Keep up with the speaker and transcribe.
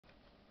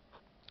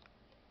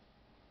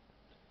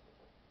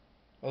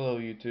Hello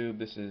YouTube,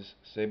 this is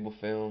Sable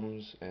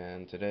Films,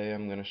 and today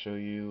I'm going to show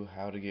you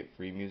how to get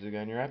free music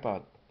on your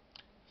iPod.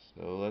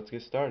 So let's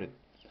get started.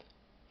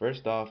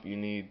 First off, you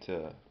need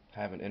to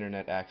have an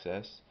internet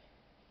access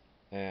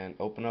and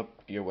open up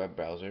your web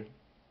browser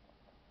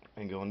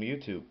and go into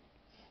YouTube.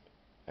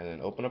 And then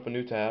open up a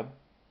new tab,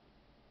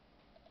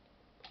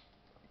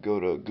 go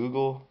to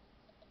Google.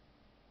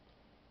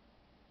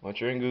 Once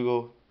you're in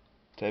Google,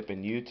 type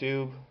in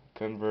YouTube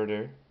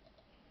converter,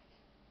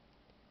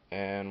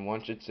 and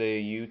once it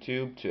say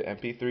YouTube to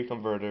MP3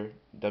 converter,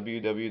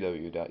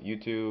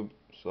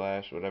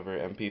 www.youtube/whatever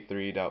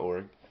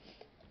mp3.org,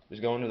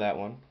 just go into that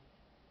one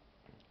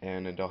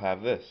and it'll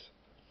have this.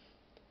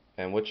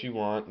 And what you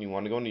want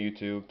to go into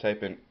YouTube,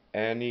 type in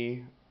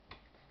any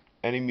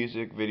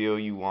music video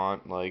you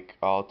want. Like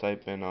I'll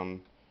type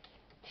in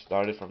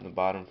Started from the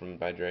Bottom from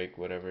by Drake,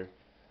 whatever,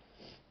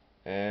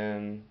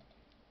 and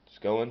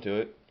just go into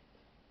it.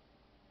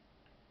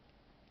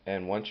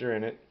 And once you're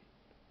in it,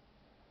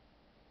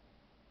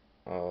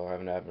 oh, I have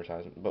an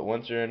advertisement. But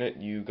once you're in it,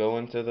 you go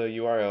into the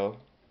URL,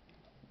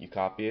 you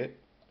copy it,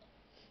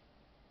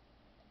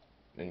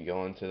 then you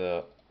go into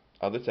the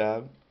other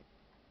tab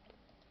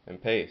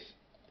and paste,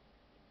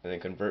 and then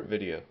convert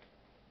video.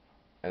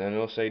 And then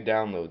it'll say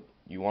download.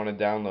 You want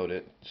to download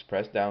it, just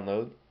press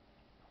download,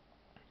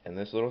 and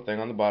this little thing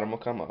on the bottom will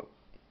come up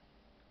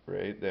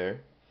right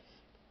there.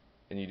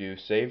 And you do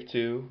save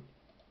to.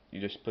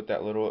 You just put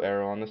that little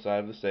arrow on the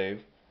side of the save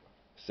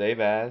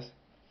as,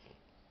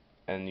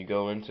 and you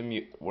go into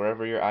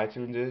wherever your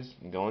iTunes is,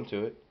 you go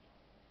into it,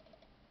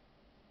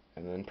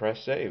 and then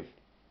press save.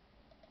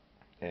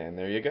 And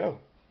there you go.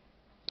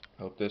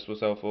 Hope this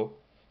was helpful.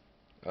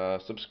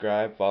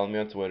 Subscribe, follow me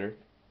on Twitter,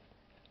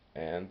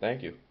 and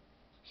thank you.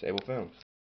 Sable Films.